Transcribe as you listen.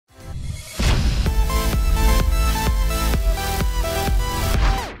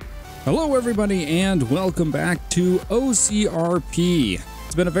Hello everybody and welcome back to OCRP.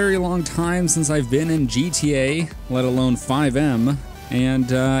 It's been a very long time since I've been in GTA, let alone 5M,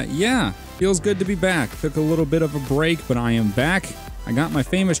 and yeah, feels good to be back. Took a little bit of a break, but I am back. I got my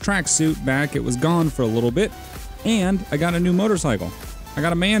famous tracksuit back, it was gone for a little bit, and I got a new motorcycle. I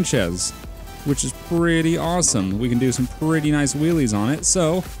got a Manchez, which is pretty awesome. We can do some pretty nice wheelies on it,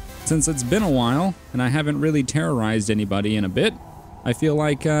 so since it's been a while, and I haven't really terrorized anybody in a bit, I feel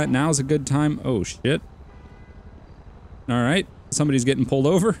like now's a good time. Oh, shit. Alright, somebody's getting pulled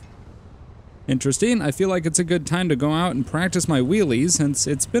over. Interesting. I feel like it's a good time to go out and practice my wheelies since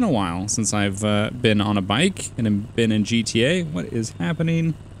it's been a while since I've been on a bike and been in GTA. What is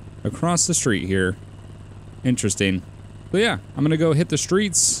happening across the street here? Interesting. So yeah, I'm gonna go hit the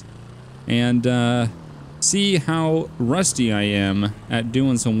streets and see how rusty I am at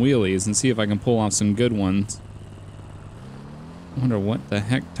doing some wheelies and see if I can pull off some good ones. I wonder what the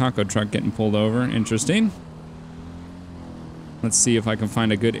heck, taco truck getting pulled over. Interesting. Let's see if I can find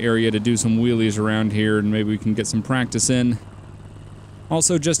a good area to do some wheelies around here and maybe we can get some practice in.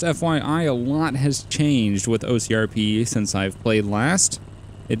 Also, just FYI, a lot has changed with OCRP since I've played last.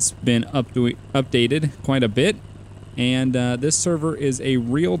 It's been updated quite a bit, and this server is a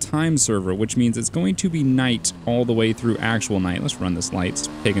real-time server, which means it's going to be night all the way through actual night. Let's run this light, it's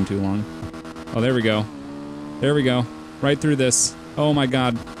taking too long. Oh, there we go. There we go. Right through this. Oh my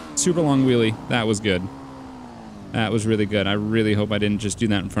god. Super long wheelie. That was good. That was really good. I really hope I didn't just do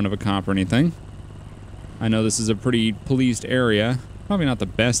that in front of a cop or anything. I know this is a pretty policed area. Probably not the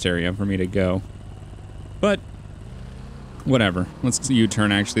best area for me to go. But, whatever. Let's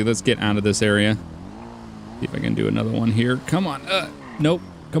U-turn actually. Let's get out of this area. See if I can do another one here. Come on. Nope.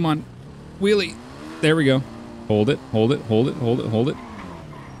 Come on. Wheelie. There we go. Hold it. Hold it. Hold it. Hold it. Hold it.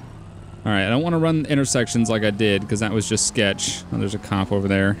 Alright, I don't want to run intersections like I did, because that was just sketch. Oh, there's a cop over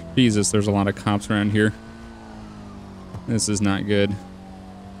there. Jesus, there's a lot of cops around here. This is not good.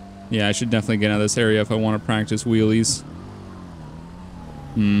 Yeah, I should definitely get out of this area if I want to practice wheelies.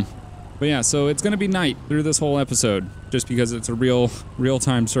 But yeah, so it's going to be night through this whole episode, just because it's a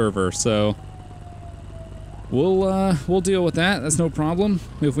real-time server, so we'll deal with that. That's no problem.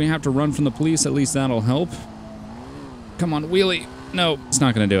 If we have to run from the police, at least that'll help. Come on, wheelie. No, it's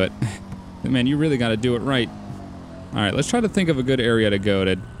not going to do it. Man, you really got to do it right. Alright, let's try to think of a good area to go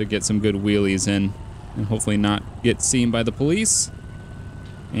to get some good wheelies in. And hopefully not get seen by the police.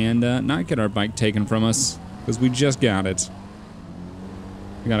 And not get our bike taken from us. Because we just got it.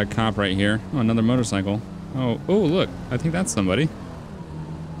 We got a cop right here. Oh, another motorcycle. Oh, look. I think that's somebody.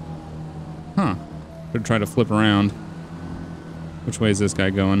 Huh. Could try to flip around. Which way is this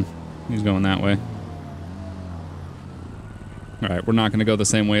guy going? He's going that way. Alright, we're not going to go the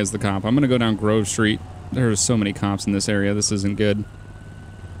same way as the cop. I'm going to go down Grove Street. There's so many cops in this area. This isn't good.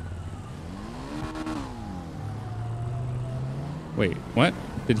 Wait, what?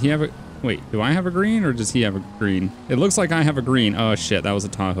 Did he have a... Wait, do I have a green or does he have a green? It looks like I have a green. Oh, shit. That was a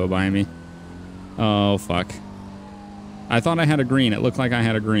Tahoe behind me. Oh, fuck. I thought I had a green. It looked like I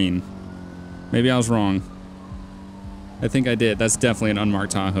had a green. Maybe I was wrong. I think I did. That's definitely an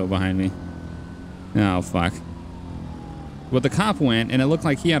unmarked Tahoe behind me. Oh, fuck. But the cop went, and it looked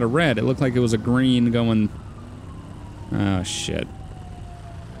like he had a red. It looked like it was a green going... Oh, shit.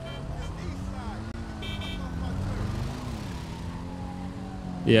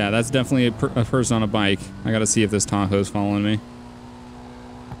 Yeah, that's definitely a person on a bike. I gotta see if this Tahoe's following me.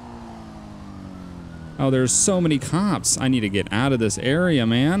 Oh, there's so many cops. I need to get out of this area,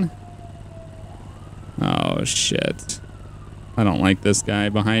 man. Oh, shit. I don't like this guy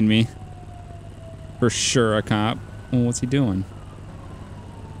behind me. For sure a cop. Well, what's he doing?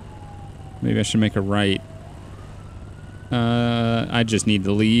 Maybe I should make a right. I just need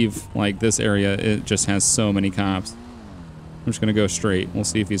to leave. Like, this area, it just has so many cops. I'm just gonna go straight. We'll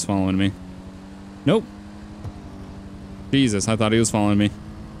see if he's following me. Nope. Jesus, I thought he was following me.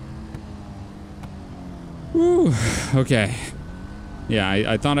 Whew. Okay. Yeah,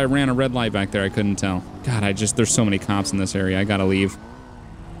 I thought I ran a red light back there. I couldn't tell. God, there's so many cops in this area. I gotta leave.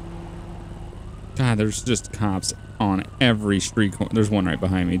 God, there's just cops on every street corner. There's one right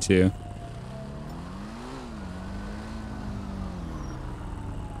behind me, too.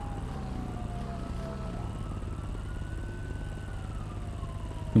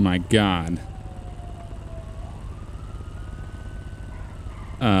 Oh my god.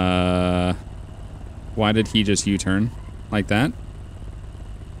 Why did he just U-turn like that?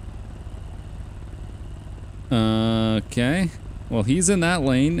 Okay. Well, he's in that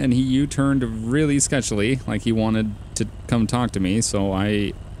lane, and he U-turned really sketchily, like he wanted to come talk to me, so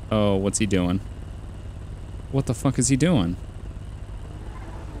Oh, what's he doing? What the fuck is he doing?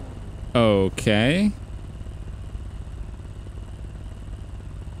 Okay.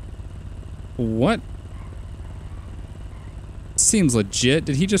 What? Seems legit.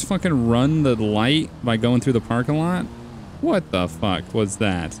 Did he just fucking run the light by going through the parking lot? What the fuck was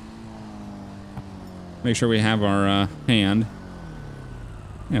that? Make sure we have our hand.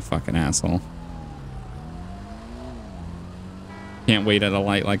 Yeah, fucking asshole. Can't wait at a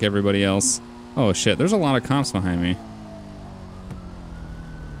light like everybody else. Oh shit, there's a lot of cops behind me.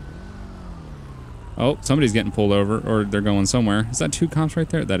 Oh, somebody's getting pulled over, or they're going somewhere. Is that 2 cops right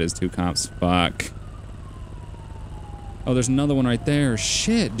there? That is 2 cops. Fuck. Oh, there's another one right there.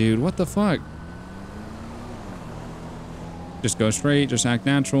 Shit, dude, what the fuck? Just go straight, just act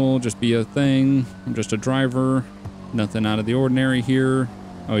natural, just be a thing. I'm just a driver. Nothing out of the ordinary here.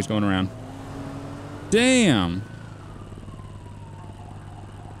 Oh, he's going around. Damn!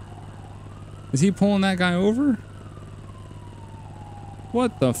 Is he pulling that guy over?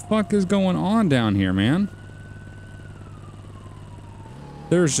 What the fuck is going on down here, man?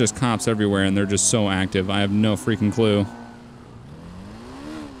 There's just cops everywhere and they're just so active. I have no freaking clue.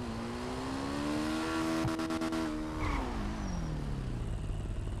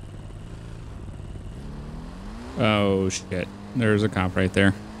 Oh shit. There's a cop right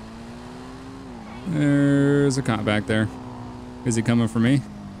there. There's a cop back there. Is he coming for me?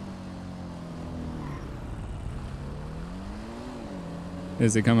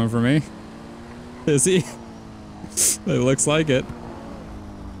 Is he coming for me? Is he? It looks like it.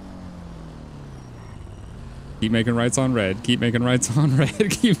 Keep making rights on red. Keep making rights on red.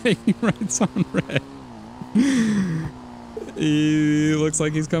 Keep making rights on red. He looks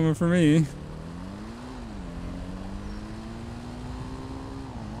like he's coming for me.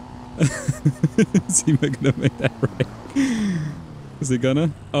 Is he gonna make that right? Is he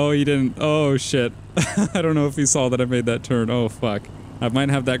gonna? Oh, he didn't. Oh, shit. I don't know if he saw that I made that turn. Oh, fuck. I might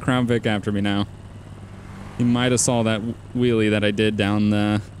have that Crown Vic after me now. He might have saw that wheelie that I did down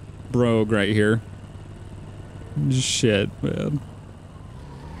the brogue right here. Shit, man.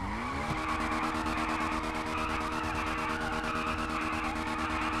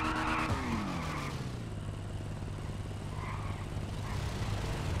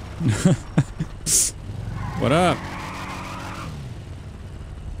 What up?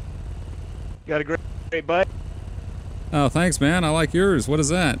 Got a great bike. Oh, thanks, man. I like yours. What is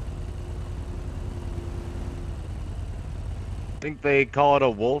that? I think they call it a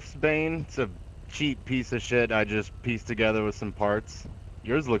Wolf's Bane. It's a cheap piece of shit I just pieced together with some parts.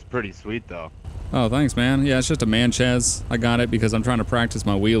 Yours looks pretty sweet, though. Oh, thanks, man. Yeah, it's just a Manchez. I got it because I'm trying to practice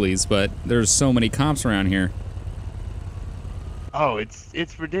my wheelies, but there's so many cops around here. Oh,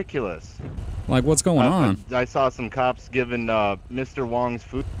 it's ridiculous. Like, what's going on? I saw some cops giving Mr. Wong's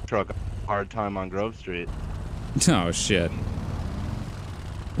food truck a hard time on Grove Street. Oh, shit.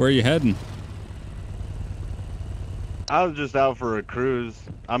 Where are you heading? I was just out for a cruise.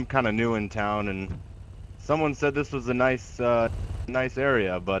 I'm kind of new in town, and someone said this was a nice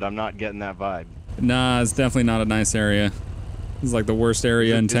area, but I'm not getting that vibe. Nah, it's definitely not a nice area. This is like the worst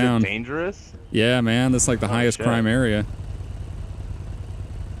area in town. Is it dangerous? Yeah, man. This is like the highest crime area.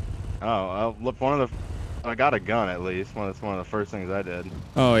 Oh, well, I got a gun at least. That's one of the first things I did.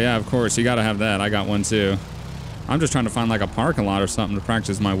 Oh, yeah, of course. You gotta have that. I got one, too. I'm just trying to find like a parking lot or something to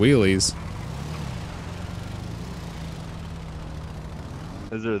practice my wheelies.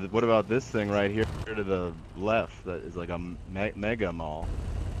 What about this thing right here to the left that is like a mega mall?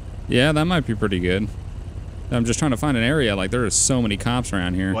 Yeah, that might be pretty good. I'm just trying to find an area. Like, there are so many cops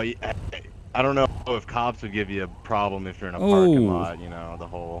around here. Well, I don't know if cops would give you a problem if you're in a parking lot, you know, the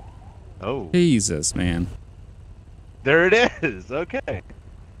whole... Oh. Jesus, man. There it is. Okay.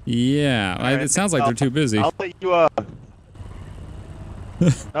 Yeah, Right. It sounds like they're too busy. I'll let you, Oh,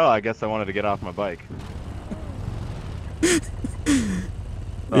 I guess I wanted to get off my bike.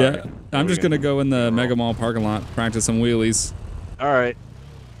 Yeah, I'm just gonna go in the Mega Mall parking lot, practice some wheelies. Alright.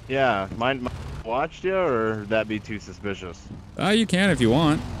 Yeah, mind watched you, or would that be too suspicious? You can if you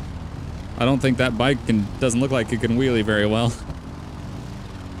want. I don't think that bike doesn't look like it can wheelie very well.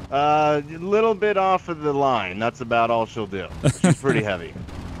 A little bit off of the line. That's about all she'll do. She's pretty heavy.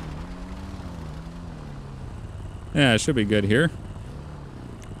 Yeah, it should be good here.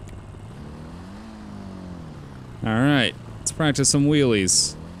 Alright, let's practice some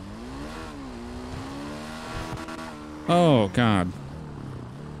wheelies. Oh, God.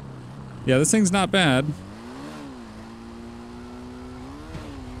 Yeah, this thing's not bad.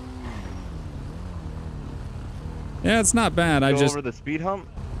 Yeah, it's not bad. Go over the speed hump?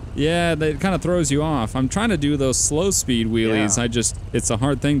 Yeah, it kind of throws you off. I'm trying to do those slow speed wheelies. Yeah. It's a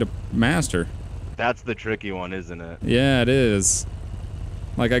hard thing to master. That's the tricky one, isn't it? Yeah, it is.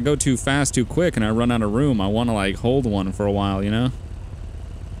 Like, I go too fast too quick and I run out of room. I want to, like, hold one for a while, you know?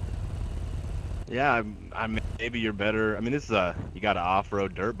 Yeah, I mean, maybe you're better. I mean, this is you got an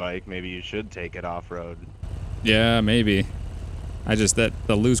off-road dirt bike. Maybe you should take it off-road. Yeah, maybe. The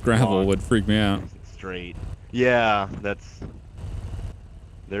loose gravel Long, would freak me out. straight. Yeah,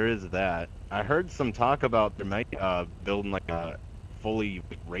 there is that. I heard some talk about there might building like a fully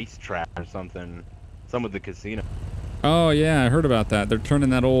racetrack or something. Some with the casino. Oh, yeah, I heard about that. They're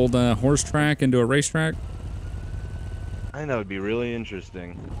turning that old horse track into a racetrack. I think that would be really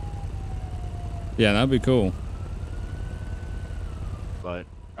interesting. Yeah, that'd be cool. But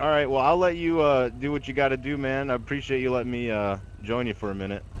all right, well, I'll let you do what you got to do, man. I appreciate you letting me join you for a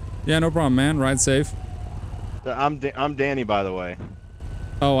minute. Yeah, no problem, man. Ride safe. I'm Danny, by the way.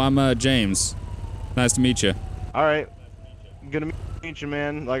 Oh, I'm James. Nice to meet you. All right, good to meet you,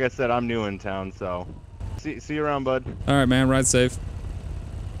 man. Like I said, I'm new in town, so see you around, bud. All right, man. Ride safe.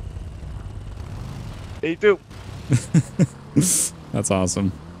 Hey, you too. That's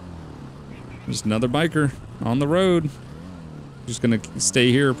awesome. Just another biker on the road. Just gonna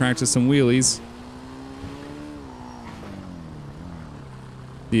stay here, practice some wheelies.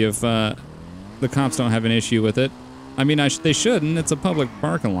 See if the cops don't have an issue with it. I mean, they shouldn't. It's a public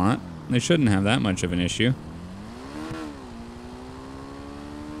parking lot. They shouldn't have that much of an issue.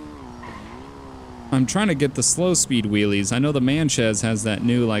 I'm trying to get the slow speed wheelies. I know the Manchez has that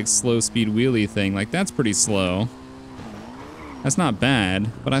new, like, slow speed wheelie thing. Like, that's pretty slow. That's not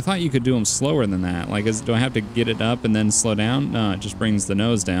bad, but I thought you could do them slower than that. Like, do I have to get it up and then slow down? No, it just brings the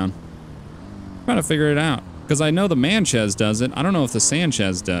nose down. I'm trying to figure it out. Because I know the Manchez does it. I don't know if the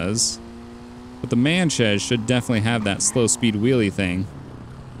Sanchez does. But the Manchez should definitely have that slow speed wheelie thing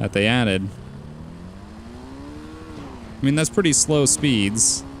that they added. I mean, that's pretty slow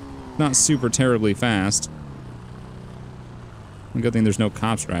speeds. Not super terribly fast. Good thing there's no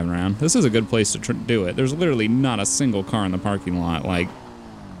cops driving around. This is a good place to do it. There's literally not a single car in the parking lot. Like,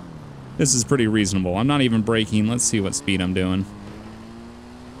 this is pretty reasonable. I'm not even braking. Let's see what speed I'm doing.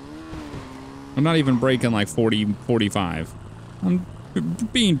 I'm not even braking like 40, 45. I'm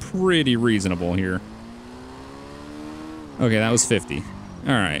being pretty reasonable here. Okay, that was 50.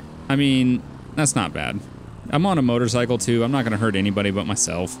 All right. I mean, that's not bad. I'm on a motorcycle too. I'm not going to hurt anybody but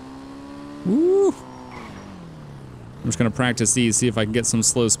myself. Woo! I'm just gonna practice these, see if I can get some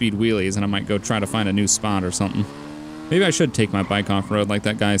slow speed wheelies, and I might go try to find a new spot or something. Maybe I should take my bike off-road like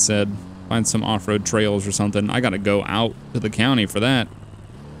that guy said. Find some off-road trails or something. I gotta go out to the county for that.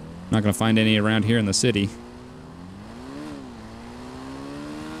 Not gonna find any around here in the city.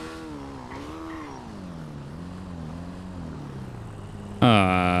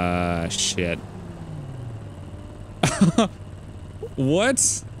 Shit.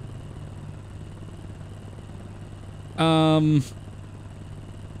 What?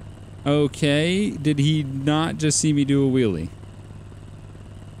 Okay, did he not just see me do a wheelie?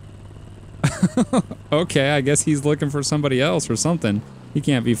 Okay, I guess he's looking for somebody else or something. He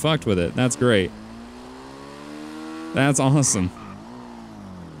can't be fucked with it. That's great. That's awesome.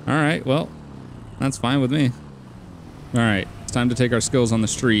 Alright, well, that's fine with me. Alright, it's time to take our skills on the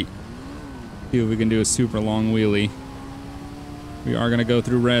street. See if we can do a super long wheelie. We are gonna go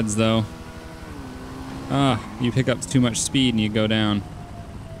through reds, though. You pick up too much speed and you go down.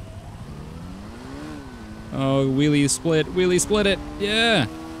 Oh, wheelie split it, yeah!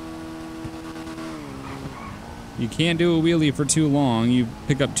 You can't do a wheelie for too long, you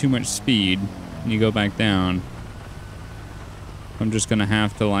pick up too much speed, and you go back down. I'm just gonna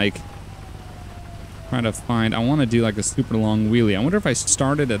have to, like, try to find, I wanna do like a super long wheelie. I wonder if I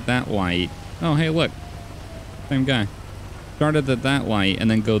started at that light. Oh, hey, look. Same guy. Started at that light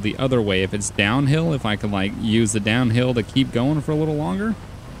and then go the other way. If it's downhill, if I could like use the downhill to keep going for a little longer.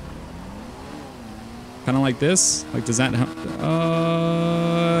 Kind of like this. Like, does that help?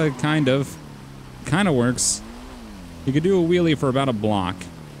 Kind of. Kind of works. You could do a wheelie for about a block.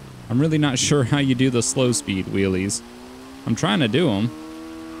 I'm really not sure how you do the slow speed wheelies. I'm trying to do them.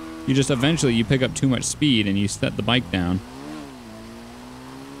 You just eventually you pick up too much speed and you set the bike down.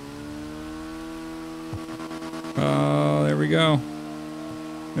 Oh, there we go.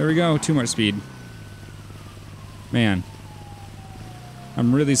 There we go. Too much speed. Man.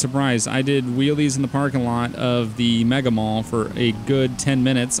 I'm really surprised. I did wheelies in the parking lot of the Mega Mall for a good 10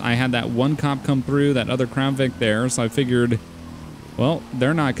 minutes. I had that one cop come through, that other Crown Vic there, so I figured, well,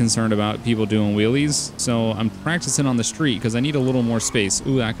 they're not concerned about people doing wheelies, so I'm practicing on the street because I need a little more space.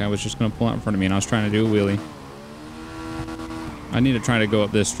 Ooh, that guy was just going to pull out in front of me and I was trying to do a wheelie. I need to try to go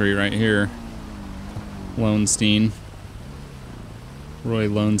up this street right here. Lowenstein. Roy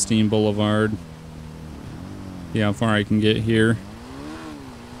Lowenstein Boulevard. See how far I can get here.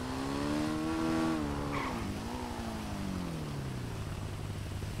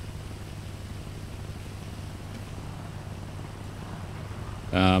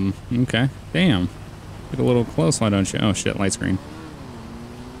 Okay. Damn. Get a little close, why don't you? Oh shit, light screen.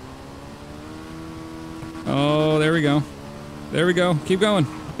 Oh, there we go. There we go. Keep going.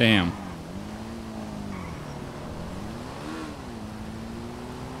 Damn.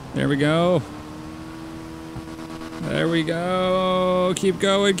 There we go. There we go. Keep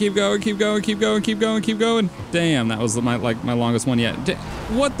going, keep going, keep going, keep going, keep going, keep going. Damn, that was my longest one yet.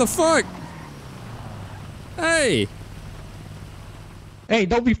 What the fuck? Hey! Hey,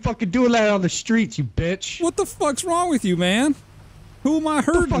 don't be fucking doing that on the streets, you bitch. What the fuck's wrong with you, man? Who am I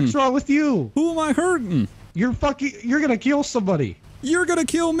hurting? What the fuck's wrong with you? Who am I hurting? You're gonna kill somebody. You're gonna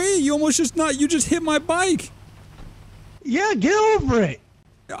kill me. You just hit my bike. Yeah, get over it.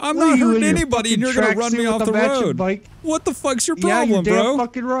 I'm not hurting anybody and you're gonna run me off the road. Bike? What the fuck's your problem, yeah, you're bro? damn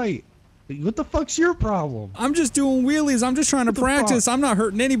fucking right. What the fuck's your problem? I'm just doing wheelies. I'm just trying to practice. I'm not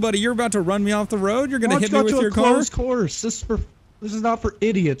hurting anybody. You're about to run me off the road. You're gonna hit me with your car. Closed course. This is not for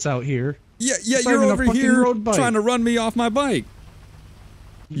idiots out here. Yeah, you're over here trying to run me off my bike.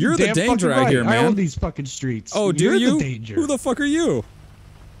 You're the danger out here, man. I own these fucking streets. Oh, do you? You're the danger. Who the fuck are you?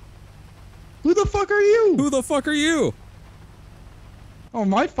 Who the fuck are you? Who the fuck are you? Oh,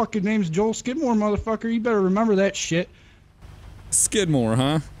 my fucking name's Joel Skidmore, motherfucker. You better remember that shit. Skidmore,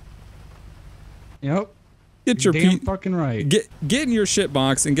 huh? Yep. Get your damn fucking right. Get in your shit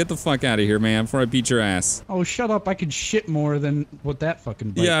box and get the fuck out of here, man, before I beat your ass. Oh, shut up. I could shit more than what that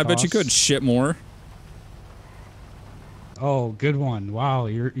fucking bike Yeah, I bet costs. you could shit more. Oh, good one. Wow,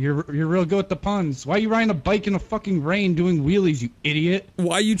 you're real good at the puns. Why are you riding a bike in the fucking rain doing wheelies, you idiot?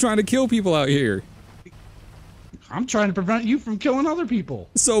 Why are you trying to kill people out here? I'm trying to prevent you from killing other people.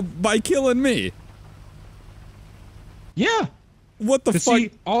 So, by killing me? Yeah. What the fuck?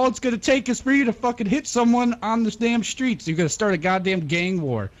 See, all it's gonna take is for you to fucking hit someone on this damn streets. You're gonna start a goddamn gang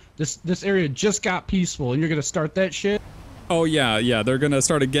war. This area just got peaceful, and you're gonna start that shit? Oh, yeah, they're gonna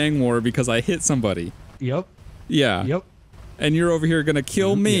start a gang war because I hit somebody. Yep. Yeah. Yep. And you're over here gonna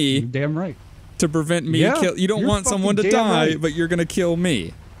kill me. You're damn right. To prevent me You don't want someone to die, but you're gonna kill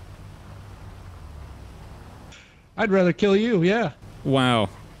me. I'd rather kill you, yeah. Wow.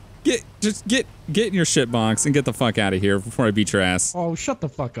 Get in your shit box and get the fuck out of here before I beat your ass. Oh, shut the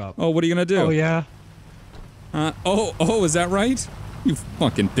fuck up. Oh, what are you gonna do? Oh, yeah. Oh, is that right? You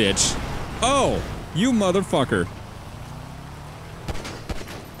fucking bitch. Oh, you motherfucker.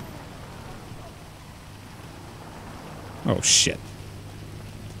 Oh, shit.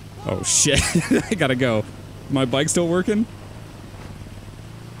 Oh, shit. I gotta go. My bike still working?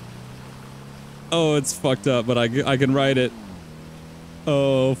 Oh, it's fucked up, but I can ride it.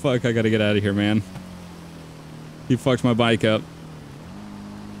 Oh, fuck. I gotta get out of here, man. He fucked my bike up.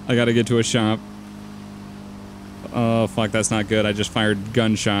 I gotta get to a shop. Oh, fuck. That's not good. I just fired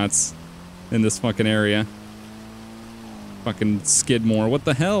gunshots in this fucking area. Fucking Skidmore. What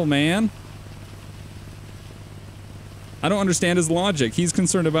the hell, man? I don't understand his logic. He's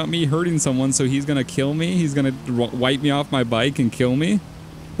concerned about me hurting someone, so he's gonna kill me? He's gonna wipe me off my bike and kill me?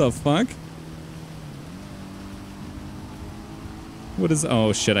 The fuck? What is...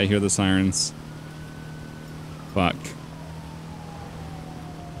 Oh, shit, I hear the sirens. Fuck.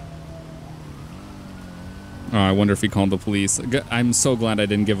 Oh, I wonder if he called the police. I'm so glad I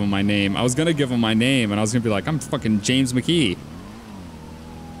didn't give him my name. I was gonna give him my name, and I was gonna be like, I'm fucking James McKee.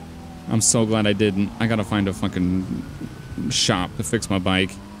 I'm so glad I didn't. I gotta find a fucking shop to fix my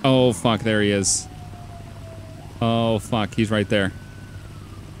bike. Oh, fuck, there he is. Oh, fuck, he's right there.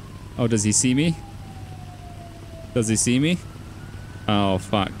 Oh, does he see me? Does he see me? Oh,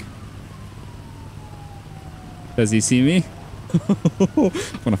 fuck. Does he see me? I'm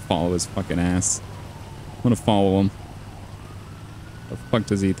gonna follow his fucking ass. I'm gonna follow him. Where the fuck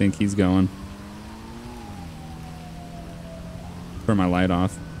does he think he's going? Turn my light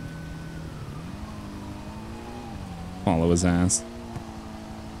off. Follow his ass.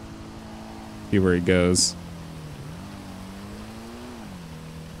 See where he goes.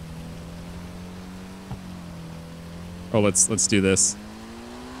 Oh, let's do this.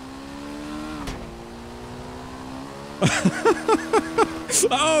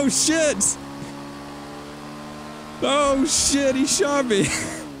 Oh shit! Oh shit, he shot me.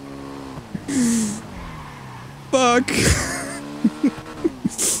 Fuck.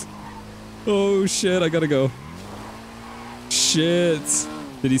 Oh shit, I gotta go. Shit.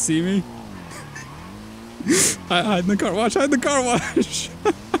 Did he see me? Hide in the car wash, hide in the car wash.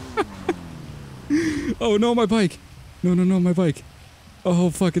 Oh no, my bike. No, my bike. Oh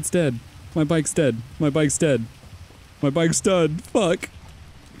fuck, it's dead. My bike's dead. My bike's dead. My bike's dead. Fuck.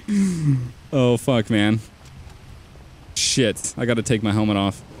 Oh fuck, man. Shit. I gotta take my helmet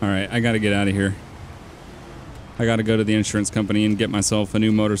off. Alright, I gotta get out of here. I gotta go to the insurance company and get myself a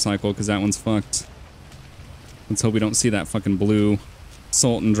new motorcycle because that one's fucked. Let's hope we don't see that fucking blue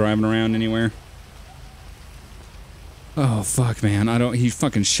Sultan driving around anywhere. Oh, fuck, man. He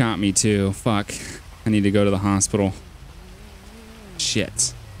fucking shot me, too. Fuck. I need to go to the hospital.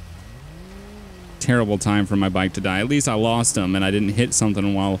 Shit. Terrible time for my bike to die. At least I lost him and I didn't hit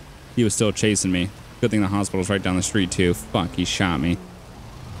something while he was still chasing me. Good thing the hospital's right down the street, too. Fuck, he shot me.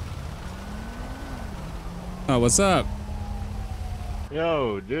 Oh, what's up?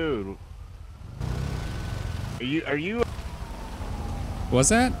 Yo, dude. Are you? What's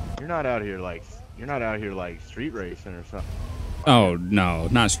that? You're not out here like street racing or something. Oh, no,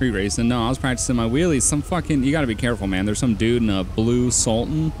 not street racing. No, I was practicing my wheelies. Some fucking, you gotta be careful, man. There's some dude in a blue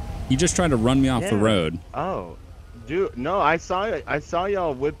Sultan. He just tried to run me off the road. Oh, dude, no, I saw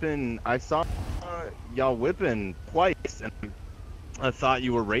y'all whipping. I saw y'all whipping twice, and I thought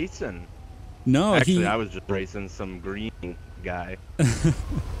you were racing. No, actually, I was just racing some green guy.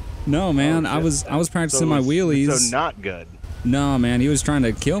 No, man, I was practicing my wheelies. So not good. No, man, he was trying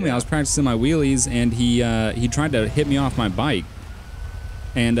to kill me. I was practicing my wheelies, and he tried to hit me off my bike.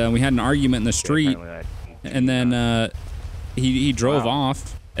 And we had an argument in the street, and then he drove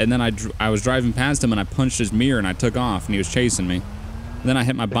off, and then I was driving past him, and I punched his mirror, and I took off, and he was chasing me. And then I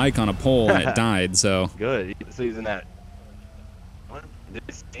hit my bike on a pole, and it died, so. Good. So he's in that. What?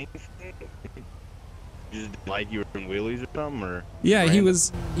 This thing? Just like you were in wheelies or something, or? Yeah, he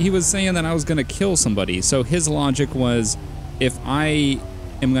was saying that I was gonna kill somebody. So his logic was, if I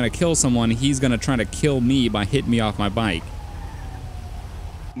am gonna kill someone, he's gonna try to kill me by hitting me off my bike.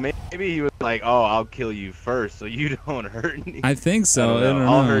 Maybe he was like, "Oh, I'll kill you first, so you don't hurt anyone." I think so. I don't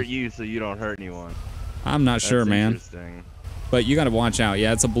know. I'll hurt you, so you don't hurt anyone. I'm not sure, man. Interesting. But you gotta watch out.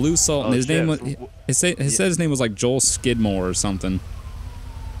 Yeah, it's a blue Sultan. Oh, his name was. It said his name was like Joel Skidmore or something.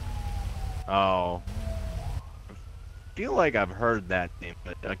 Oh. I feel like I've heard that name,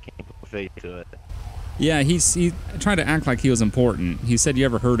 but I can't put a face to it. Yeah, he tried to act like he was important. He said, "You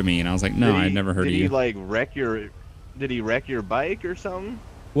ever heard of me?" And I was like, "No, I never heard of you." Did he wreck your bike or something?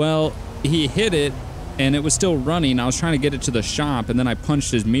 Well, he hit it, and it was still running. I was trying to get it to the shop, and then I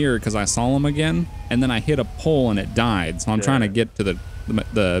punched his mirror because I saw him again, and then I hit a pole and it died. So I'm trying to get to the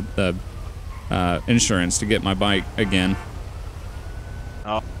insurance to get my bike again.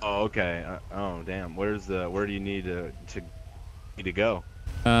 Oh, okay. Oh, damn. Where do you need to go?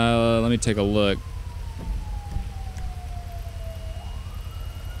 Let me take a look.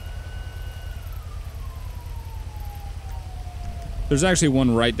 There's actually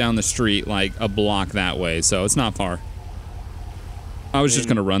one right down the street, like a block that way, so it's not far. I was just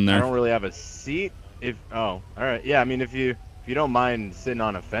gonna run there. I don't really have a seat. All right. Yeah, I mean, if you don't mind sitting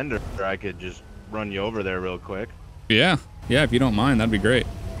on a fender, I could just run you over there real quick. Yeah, if you don't mind, that'd be great.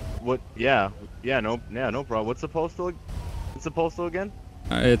 What? Yeah, no problem. What's the postal? What's the postal again?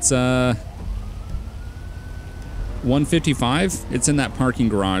 It's 155. It's in that parking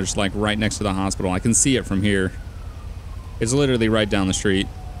garage, like right next to the hospital. I can see it from here. It's literally right down the street.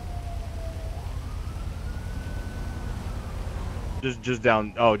 Just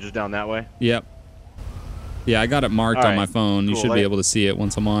down. Oh, just down that way. Yep. Yeah, I got it marked on my phone. You should be able to see it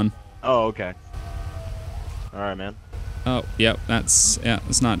once I'm on. Oh, okay. All right, man. Oh, yep.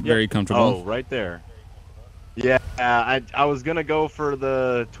 It's not very comfortable. Oh, right there. Yeah, I was gonna go for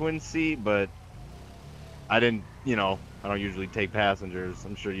the twin seat, but I didn't. I don't usually take passengers.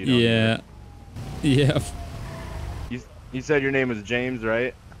 I'm sure you don't. Yeah. Yeah. You said your name was James,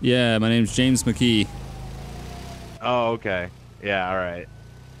 right? Yeah, my name's James McKee. Oh, okay. Yeah, all right.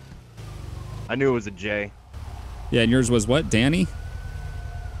 I knew it was a J. Yeah, and yours was what? Danny?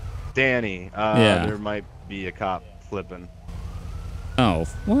 Danny. Yeah. There might be a cop flipping. Oh,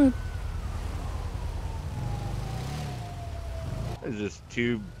 what? It's just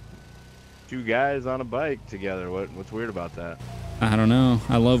two guys on a bike together. What's weird about that? I don't know.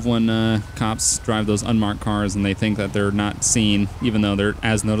 I love when cops drive those unmarked cars and they think that they're not seen, even though they're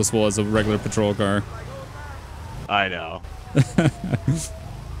as noticeable as a regular patrol car. I know.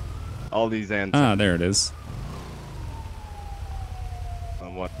 All these antennas. Ah, there it is.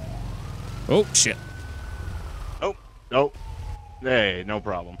 What? Oh, shit. Oh. Hey, no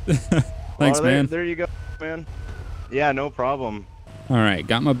problem. Thanks, man. There you go, man. Yeah, no problem. All right,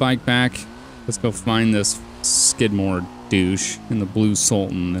 got my bike back. Let's go find this Skidmore douche in the blue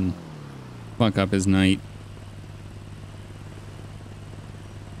Sultan and fuck up his night.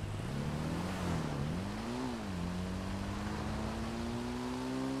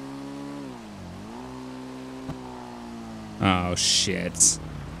 Oh, shit.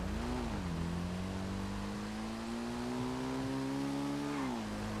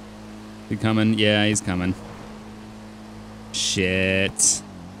 He coming? Yeah, he's coming. shit.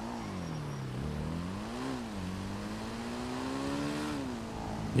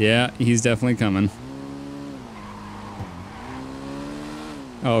 Yeah, he's definitely coming.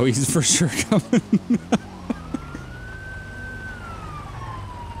 Oh, he's for sure coming.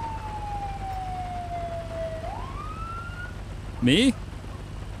 Me?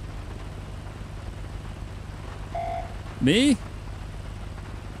 Me?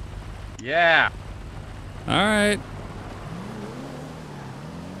 Yeah. All right.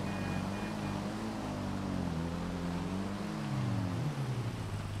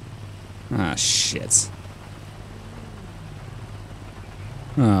 Ah, shit.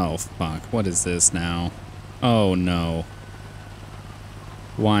 Oh, fuck. What is this now? Oh, no.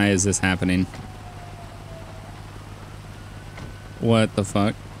 Why is this happening? What the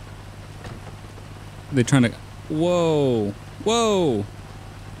fuck? They're trying to... Whoa! Whoa!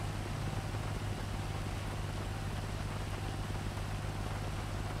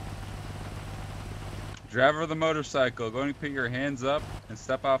 Driver of the motorcycle, go and put your hands up and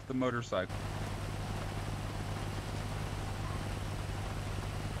step off the motorcycle.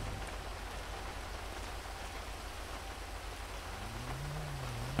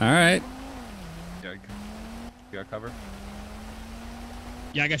 All right. Yeah, you got cover?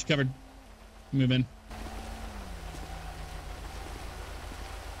 Yeah, I got you covered. Move in.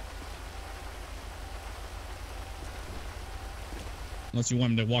 Unless you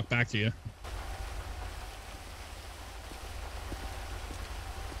want him to walk back to you.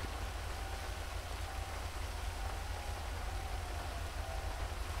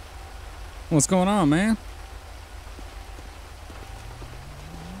 What's going on, man?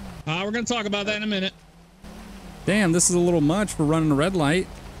 We're going to talk about that in a minute. Damn, this is a little much for running a red light.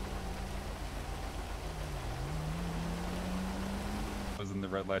 I was in the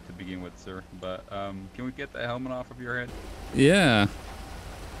red light to begin with, sir. But can we get the helmet off of your head? Yeah.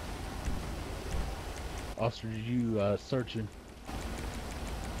 Officer, did you search him?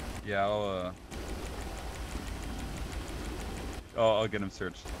 Yeah, I'll get him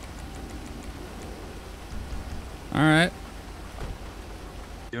searched. All right.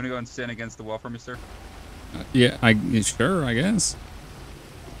 You want to go and stand against the wall for me, sir? Yeah, sure, I guess. Do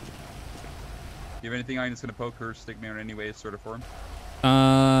you have anything I'm just gonna poke or stick me in any way, sort of form?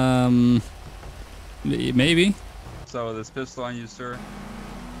 Maybe. So this pistol on you, sir.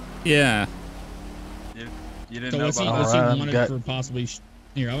 Yeah. You didn't So know what's he, about what's that? he wanted for possibly...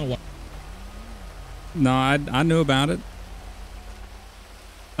 Here, I'm going to... No, I knew about it.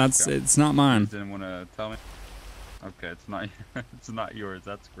 That's Okay. It's not mine. You didn't want to tell me. Okay, it's not. It's not yours.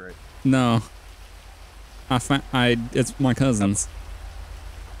 That's great. No. It's my cousin's.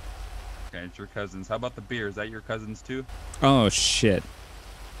 Okay, it's your cousin's. How about the beer? Is that your cousin's too? Oh shit.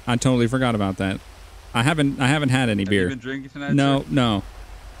 I totally forgot about that. I haven't had any beer. Have you been drinking tonight? No, sir? no.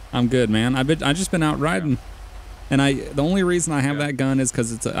 I'm good, man. I just been out riding. And the only reason I have that gun is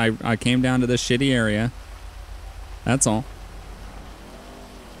cuz I came down to this shitty area. That's all.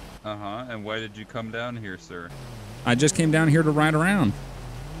 Uh-huh. And why did you come down here, sir? I just came down here to ride around.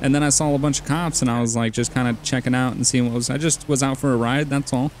 And then I saw a bunch of cops and I was like just kind of checking out and seeing I just was out for a ride,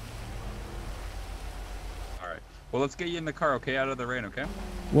 that's all. All right. Well, let's get you in the car, okay? Out of the rain, okay?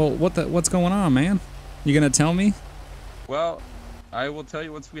 Well, what's going on, man? You going to tell me? Well, I will tell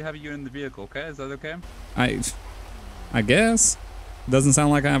you once we have you in the vehicle, okay? Is that okay? I guess. Doesn't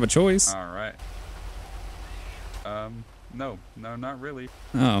sound like I have a choice. All right. No, not really.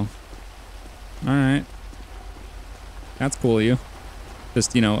 Oh. All right. That's cool of you.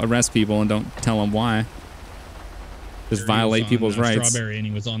 Just, arrest people and don't tell them why. Just violate people's rights. Strawberry, and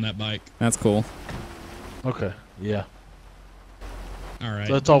he was on that bike. That's cool. Okay, yeah. All right.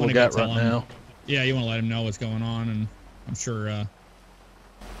 So that's all You we wanna got go right tell him- now. Yeah, you want to let him know what's going on, and I'm sure.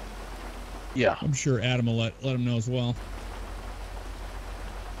 Yeah. I'm sure Adam will let him know as well.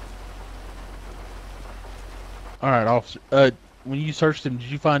 All right, officer. When you searched him, did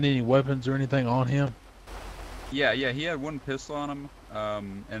you find any weapons or anything on him? Yeah, he had one pistol on him,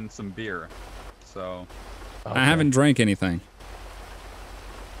 and some beer. So. Okay. I haven't drank anything.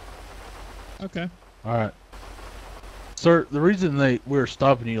 Okay. All right. Sir, the reason we're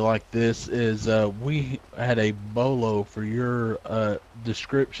stopping you like this is we had a bolo for your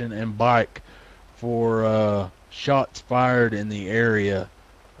description and bike for shots fired in the area.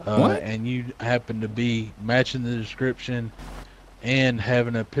 What? And you happen to be matching the description and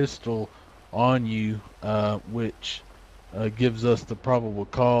having a pistol on you, which gives us the probable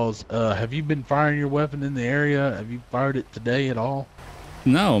cause. Have you been firing your weapon in the area? Have you fired it today at all?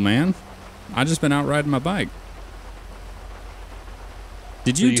 No, man. I just been out riding my bike.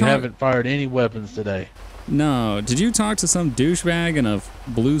 Did So you you haven't fired any weapons today? No. Did you talk to some douchebag in a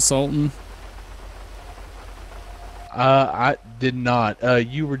blue Sultan? I did not.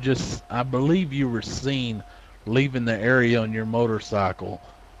 You were just, I believe you were seen leaving the area on your motorcycle.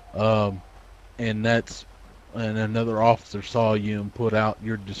 And another officer saw you and put out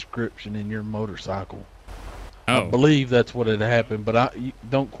your description in your motorcycle. Oh. I believe that's what had happened, but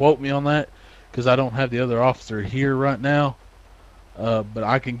don't quote me on that because I don't have the other officer here right now. But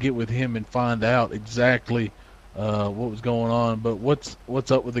I can get with him and find out exactly what was going on. But what's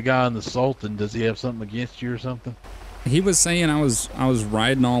up with the guy in the Sultan? Does he have something against you or something? He was saying I was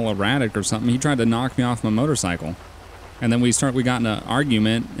riding all erratic or something. He tried to knock me off my motorcycle, and then we got in an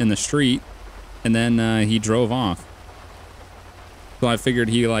argument in the street, and then he drove off. So I figured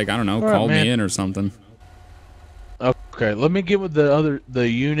he I don't know, called me in or something. Okay, let me get with the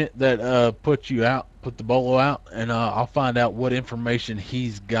unit that put the bolo out, and I'll find out what information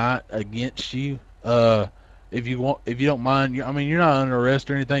he's got against you. If you don't mind, I mean, you're not under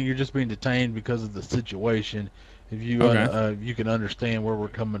arrest or anything. You're just being detained because of the situation. If you you can understand where we're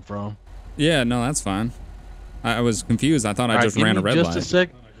coming from. Yeah, no, that's fine. I was confused. I thought I just ran a red light. Just a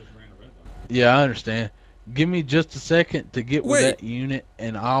sec. Yeah, I understand. Give me just a second to get with that unit,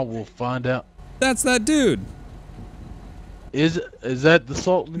 and I will find out. That's that dude. Is that the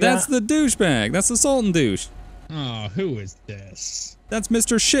Sultan guy? That's the douchebag. That's the Sultan douche. Oh, who is this? That's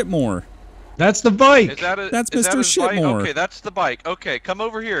Mr. Shitmore. That's the bike. That's Mr. Shitmore. Okay, that's the bike. Okay, come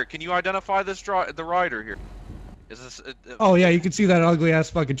over here. Can you identify the rider here? Is this? Oh yeah, you can see that ugly ass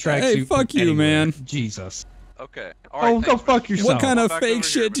fucking tracksuit. Hey, fuck you, man. Jesus. Okay. All right, go fuck yourself. What kind of fake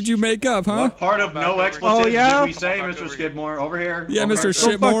shit did you make up, huh? What part of no expletives did we say, Mr. Skidmore? Over here? Yeah, over Mr.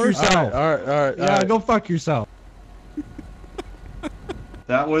 here. Go fuck Shitmore. yourself. All right. Yeah, go fuck yourself.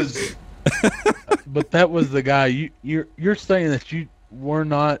 That was. But that was the guy. You're saying that you were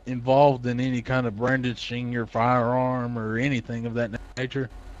not involved in any kind of brandishing your firearm or anything of that nature?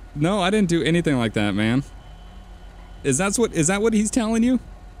 No, I didn't do anything like that, man. Is that what he's telling you?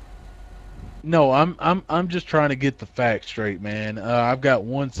 No, I'm just trying to get the facts straight, man. I've got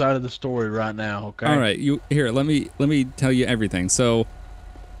one side of the story right now. Okay. All right, let me tell you everything. So,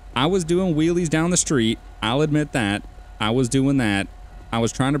 I was doing wheelies down the street. I'll admit that I was doing that. I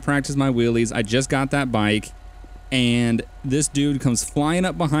was trying to practice my wheelies. I just got that bike, and this dude comes flying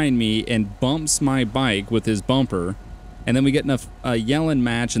up behind me and bumps my bike with his bumper. And then we get in a yelling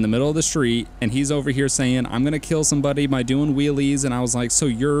match in the middle of the street, and he's over here saying, I'm going to kill somebody by doing wheelies. And I was like, so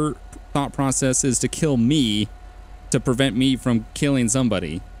your thought process is to kill me to prevent me from killing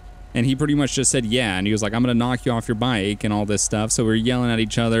somebody? And he pretty much just said, yeah. And he was like, I'm going to knock you off your bike and all this stuff. So we were yelling at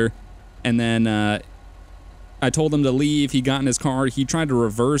each other. And then I told him to leave. He got in his car. He tried to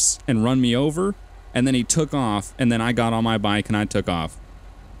reverse and run me over. And then he took off. And then I got on my bike and I took off.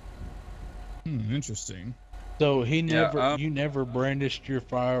 Interesting. So you never brandished your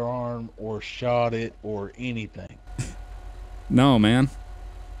firearm or shot it or anything? No, man.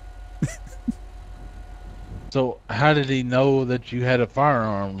 So how did he know that you had a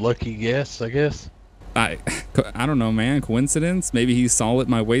firearm? Lucky guess, I guess. I don't know, man. Coincidence? Maybe he saw it in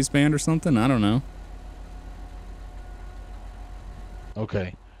my waistband or something. I don't know.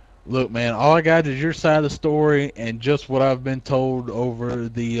 Okay. Look, man, all I got is your side of the story and just what I've been told over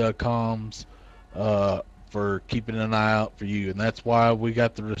the comms for keeping an eye out for you. And that's why we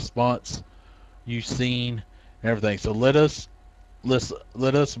got the response you've seen and everything. So let us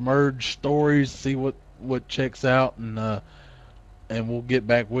merge stories, see what checks out, and we'll get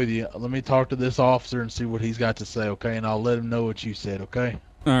back with you. Let me talk to this officer and see what he's got to say, okay? And I'll let him know what you said, okay?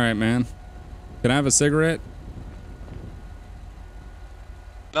 All right, man. Can I have a cigarette?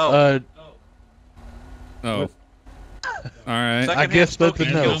 No. Oh. All right. I guess that's a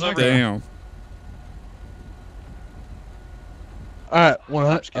no. Damn. All right,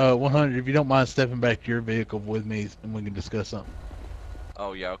 100. If you don't mind stepping back to your vehicle with me, and we can discuss something.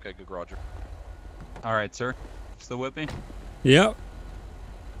 Oh yeah, okay, good, Roger. All right, sir. Still with me? Yep.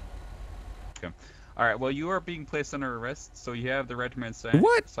 Okay. All right. Well, you are being placed under arrest, so you have the right to remain silent.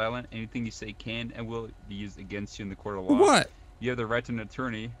 What? Silent. Anything you say can and will be used against you in the court of law. What? You have the right to an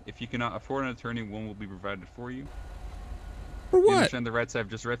attorney. If you cannot afford an attorney, one will be provided for you. For You what? understand the rights I've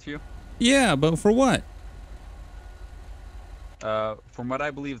just read to you? Yeah, but for what? From what I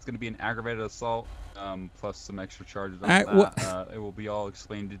believe, it's going to be an aggravated assault, plus some extra charges on that. It will be all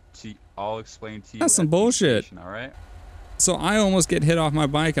explained to you. That's some bullshit. Station, all right. So I almost get hit off my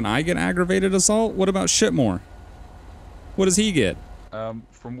bike and I get aggravated assault? What about Shitmore? What does he get?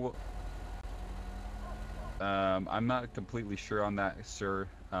 From what? I'm not completely sure on that, sir.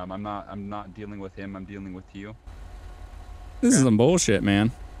 I'm not dealing with him. I'm dealing with you. This is some bullshit,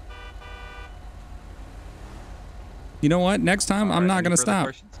 man. You know what? Next time, I'm not going to stop.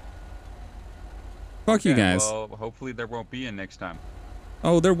 Questions? Fuck you guys. Well, hopefully there won't be a next time.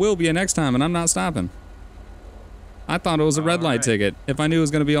 Oh, there will be a next time, and I'm not stopping. I thought it was a red light ticket. If I knew it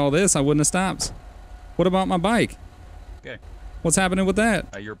was going to be all this, I wouldn't have stopped. What about my bike? Okay. What's happening with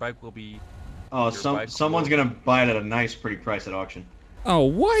that? Your bike will be... Oh, someone's going to buy it at a nice, pretty price at auction. Oh,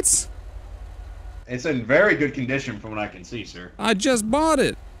 what? It's in very good condition from what I can see, sir. I just bought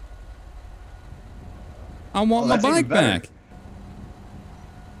it. I want my bike back.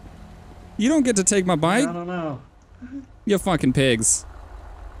 You don't get to take my bike. I don't know. You fucking pigs.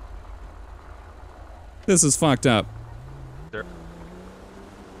 This is fucked up.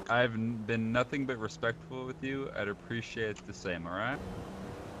 I've been nothing but respectful with you. I'd appreciate the same, alright?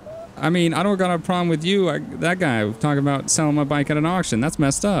 I mean, I don't got a problem with you. That guy talking about selling my bike at an auction. That's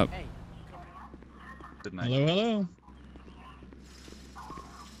messed up. Good night. Hello, hello.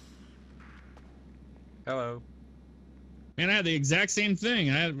 Hello. Man, I had the exact same thing.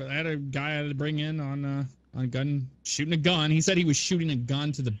 I had a guy I had to bring in on gun, shooting a gun. He said he was shooting a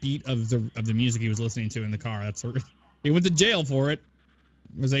gun to the beat of the music he was listening to in the car. That's he went to jail for it.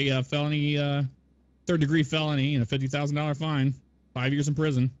 It was a felony, third-degree felony and a $50,000 fine, 5 years in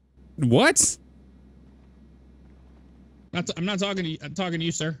prison. What? I'm not talking to you. I'm talking to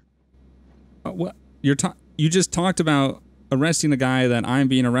you, sir. What? You just talked about arresting the guy that I'm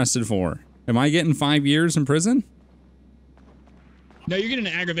being arrested for. Am I getting 5 years in prison? No, you're getting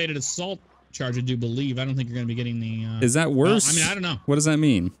an aggravated assault charge, I do believe. I don't think you're going to be getting the... Is that worse? Well, I mean, I don't know. What does that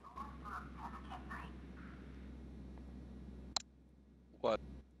mean? What?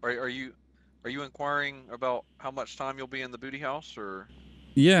 Are you inquiring about how much time you'll be in the booty house, or?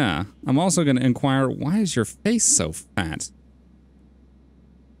 Yeah. I'm also going to inquire, why is your face so fat?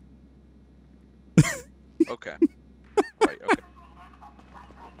 Okay. Right, okay.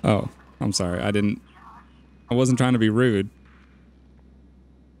 Oh, I'm sorry. I wasn't trying to be rude.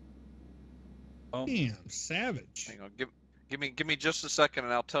 Oh. Damn, savage. Hang on. Give me just a second,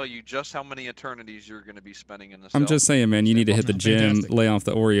 and I'll tell you just how many eternities you're going to be spending in the I'm cell. just saying, man, you need to hit the gym, Fantastic. lay off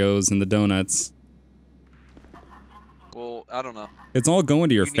the Oreos and the donuts. Well, I don't know. It's all going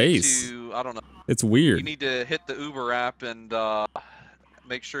to your You need face. I don't know. It's weird. You need to hit the Uber app and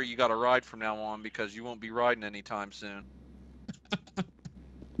make sure you got a ride from now on, because you won't be riding anytime soon.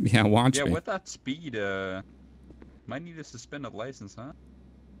 Yeah, watch me. With that speed, might need to suspend a license, huh?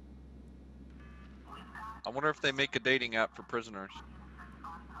 I wonder if they make a dating app for prisoners.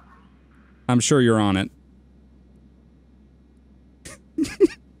 I'm sure you're on it.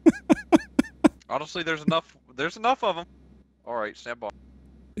 Honestly, there's enough of them. All right, stand by.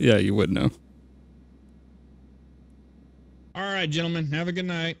 Yeah, you would know. All right, gentlemen. Have a good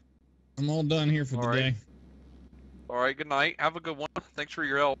night. I'm all done here for the day. All right, good night. Have a good one. Thanks for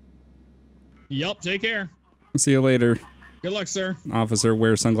your help. Yup, take care. See you later. Good luck, sir. Officer,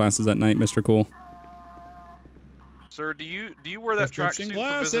 wear sunglasses at night, Mr. Cool. Sir, do you wear that Prescription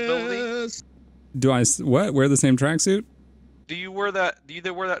tracksuit for visibility? glasses. Do I what? Wear the same tracksuit? Do you wear that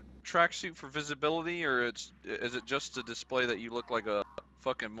tracksuit for visibility, or is it just to display that you look like a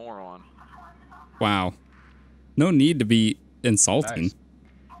fucking moron? Wow. No need to be insulting. Nice.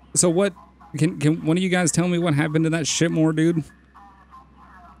 So what? Can one of you guys tell me what happened to that Shipmore dude?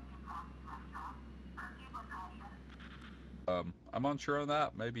 I'm unsure on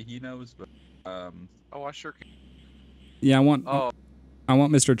that. Maybe he knows, but Oh, I sure can. Yeah, I want Oh,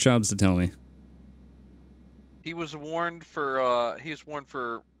 Mr. Chubbs to tell me. he was warned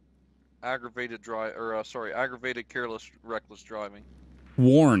for aggravated aggravated reckless driving.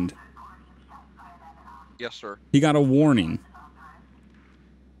 Warned. Yes, sir. He got a warning.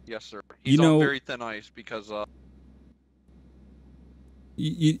 Yes, sir. He's on very thin ice because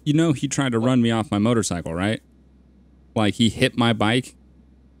You know he tried to run me off my motorcycle, right? Like he hit my bike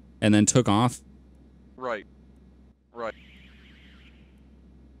and then took off. Right.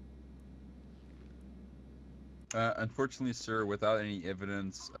 Unfortunately, sir, without any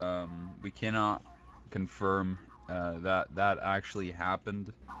evidence, we cannot confirm that actually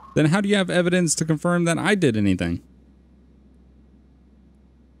happened. Then how do you have evidence to confirm that I did anything?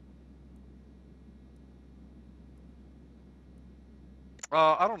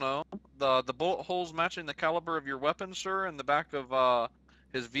 I don't know. The bullet holes matching the caliber of your weapon, sir, in the back of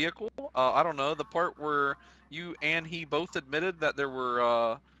his vehicle. I don't know. The part where you and he both admitted that there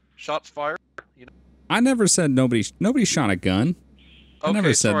were shots fired. You know. I never said nobody shot a gun. I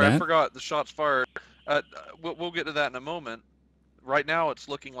never said sorry, that. I forgot the shots fired. We'll get to that in a moment. Right now, it's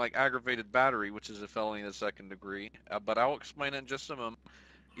looking like aggravated battery, which is a felony of the second degree. But I'll explain it in just a moment.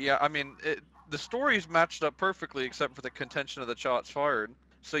 Yeah, I mean, the stories matched up perfectly, except for the contention of the shots fired.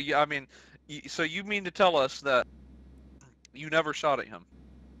 So yeah, I mean, so you mean to tell us that You never shot at him.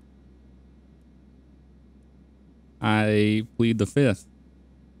 I plead the fifth.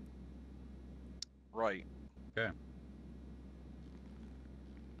 Right. Okay.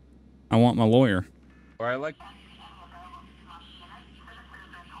 I want my lawyer. Or I like.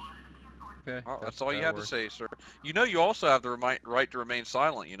 Okay. That's all you have to say, sir. You know, you also have the right to remain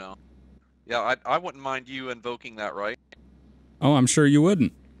silent. You know. Yeah, I wouldn't mind you invoking that right. Oh, I'm sure you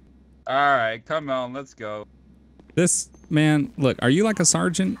wouldn't. All right, come on, let's go. This man, look, are you like a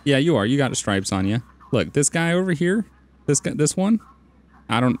sergeant? Yeah, you are. You got stripes on you. Look, this guy over here, this one,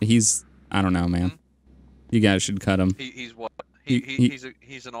 I don't know, man. You guys should cut him. He's what?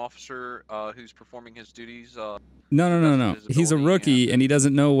 He's an officer who's performing his duties. No. He's a rookie and he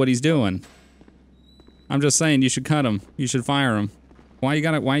doesn't know what he's doing. I'm just saying you should cut him. You should fire him. Why you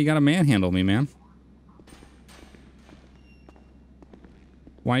gotta manhandle me, man?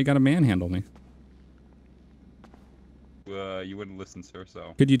 Why you gotta manhandle me? You wouldn't listen, sir,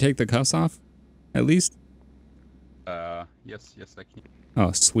 so. Could you take the cuffs off? At least? Yes, I can.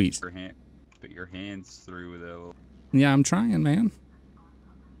 Oh, sweet. Put your hands through the little... Yeah, I'm trying, man.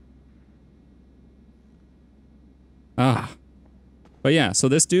 Ah. But yeah, so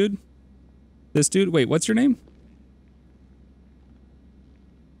this dude, wait, what's your name?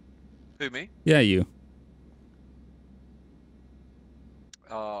 Who, me? Yeah, you.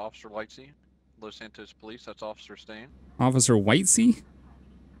 Officer Lightsey, Los Santos Police. That's Officer Stain. Officer Whitesea?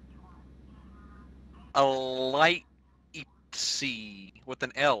 A Lightsey with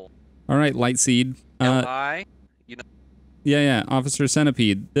an L. All right, Lightseed. L-I, you know. Yeah, Officer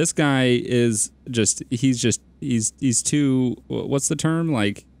Centipede. This guy is he's too, what's the term?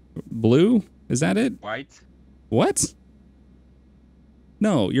 Like, blue? Is that it? White? What?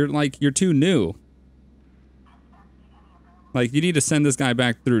 No, you're too new. Like, you need to send this guy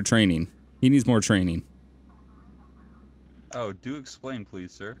back through training. He needs more training. Oh, do explain,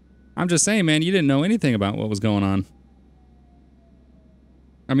 please, sir. I'm just saying, man, you didn't know anything about what was going on.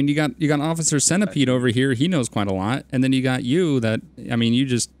 I mean, you got Officer Centipede over here. He knows quite a lot, and then you got you. That I mean, you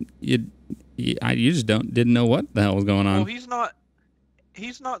just didn't know what the hell was going on. Well,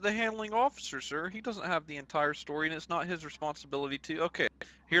 he's not the handling officer, sir. He doesn't have the entire story, and it's not his responsibility to. Okay,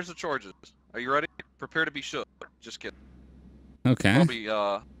 here's the charges. Are you ready? Prepare to be shook. Just kidding. Okay.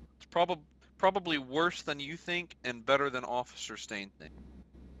 It's probably worse than you think and better than Officer Stain thinks.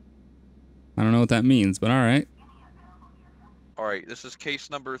 I don't know what that means, but all right. All right, this is case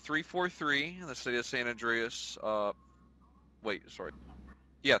number 343 in the city of San Andreas. Wait, sorry.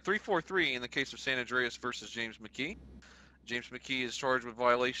 Yeah, 343 in the case of San Andreas versus James McKee. James McKee is charged with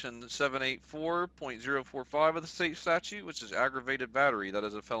violation 784.045 of the state statute, which is aggravated battery. That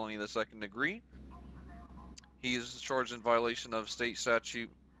is a felony of the second degree. He is charged in violation of state statute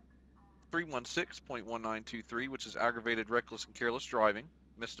 316.1923, which is aggravated reckless and careless driving,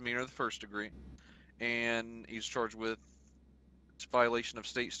 misdemeanor of the first degree. And he's charged with violation of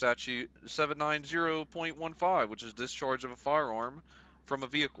state statute 790.15, which is discharge of a firearm from a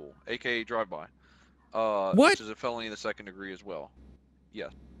vehicle, aka drive-by. What? Which is a felony in the second degree as well.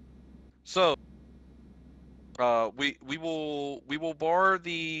 Yes. So we will bar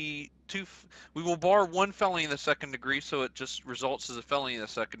one felony in the second degree, so it just results as a felony in the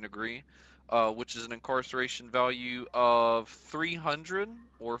second degree, which is an incarceration value of 300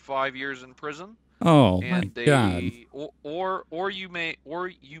 or 5 years in prison. Oh my God! Or you may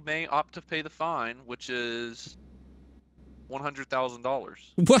opt to pay the fine, which is $100,000.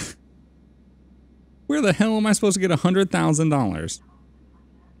 What? Where the hell am I supposed to get $100,000?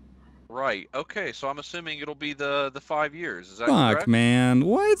 Right. Okay. So I'm assuming it'll be the 5 years. Is that Fuck, correct? man.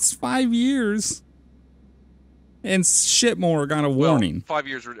 What's 5 years? And shit more got a warning. 5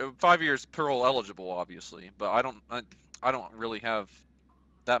 years. 5 years parole eligible, obviously, but I don't really have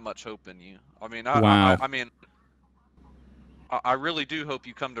that much hope in you. I mean, I really do hope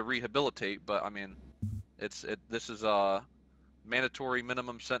you come to rehabilitate, but I mean, this is a mandatory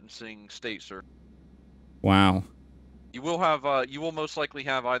minimum sentencing state, sir. Wow. You will most likely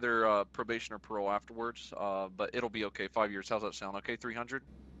have either probation or parole afterwards, but it'll be okay. 5 years. How's that sound? Okay, 300.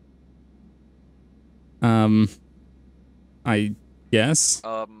 I guess.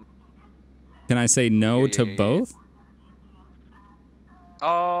 Can I say no to both?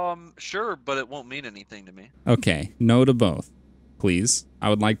 Sure, but it won't mean anything to me. Okay, no to both, please. I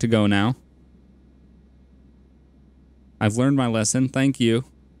would like to go now. I've learned my lesson. Thank you.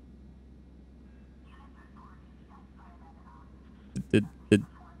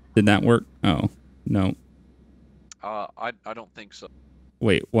 Did that work? Oh, no. I don't think so.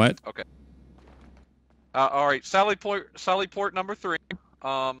 Wait, what? Okay. All right, Sally Port number 3.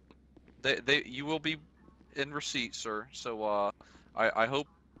 You will be in receipt, sir. So I hope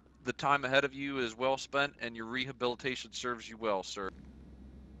the time ahead of you is well spent and your rehabilitation serves you well, sir.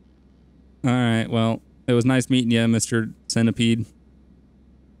 All right. Well, it was nice meeting you, Mr. Centipede.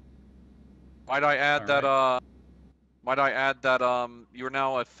 Might I add that you're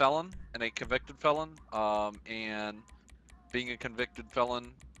now a felon and a convicted felon, and being a convicted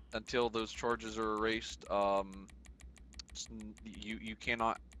felon until those charges are erased, you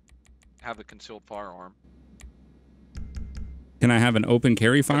cannot have a concealed firearm. Can I have an open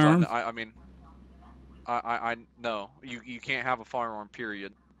carry firearm? I mean, no, you can't have a firearm.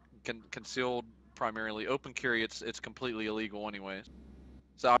 Period. Concealed primarily, open carry. It's completely illegal anyways.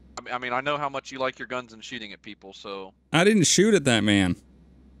 So I mean, I know how much you like your guns and shooting at people. So I didn't shoot at that man.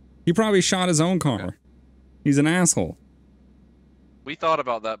 He probably shot his own car. Okay. He's an asshole. We thought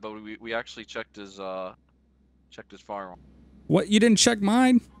about that, but we actually checked his firearm. What? You didn't check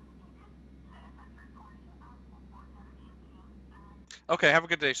mine? Okay, have a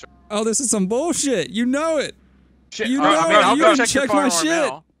good day, sir. Oh, this is some bullshit. You know it. Shit. You know it. I'll You go didn't check my shit.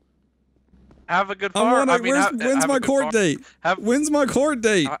 Now. Have a good firearm. When's my court date? When's my court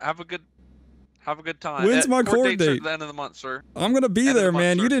date? Have a good time. When's my court date? At the end of the month, sir. I'm gonna be there,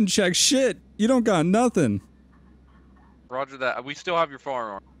 man. You didn't check shit. You don't got nothing. Roger that. We still have your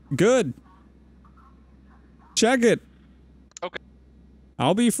firearm. Good. Check it. Okay.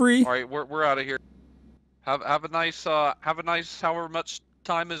 I'll be free. All right, we're out of here. Have a nice however much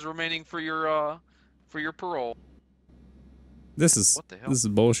time is remaining for your parole. This is what the hell? This is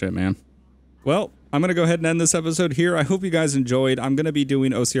bullshit, man. Well, I'm gonna go ahead and end this episode here. I hope you guys enjoyed. I'm gonna be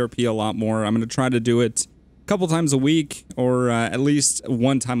doing OCRP a lot more. I'm gonna try to do it a couple times a week, or at least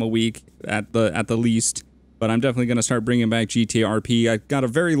one time a week at the least. But I'm definitely gonna start bringing back GTRP. I got a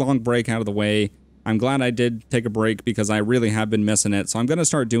very long break out of the way. I'm glad I did take a break because I really have been missing it. So I'm gonna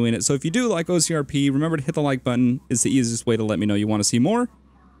start doing it. So if you do like OCRP, remember to hit the like button. It's the easiest way to let me know you want to see more.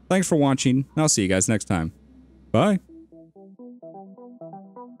 Thanks for watching, and I'll see you guys next time. Bye.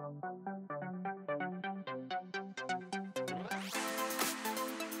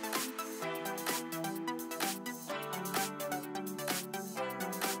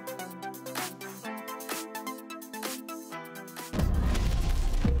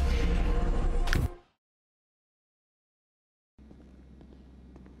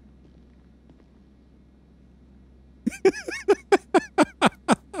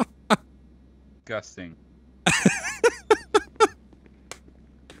 Disgusting.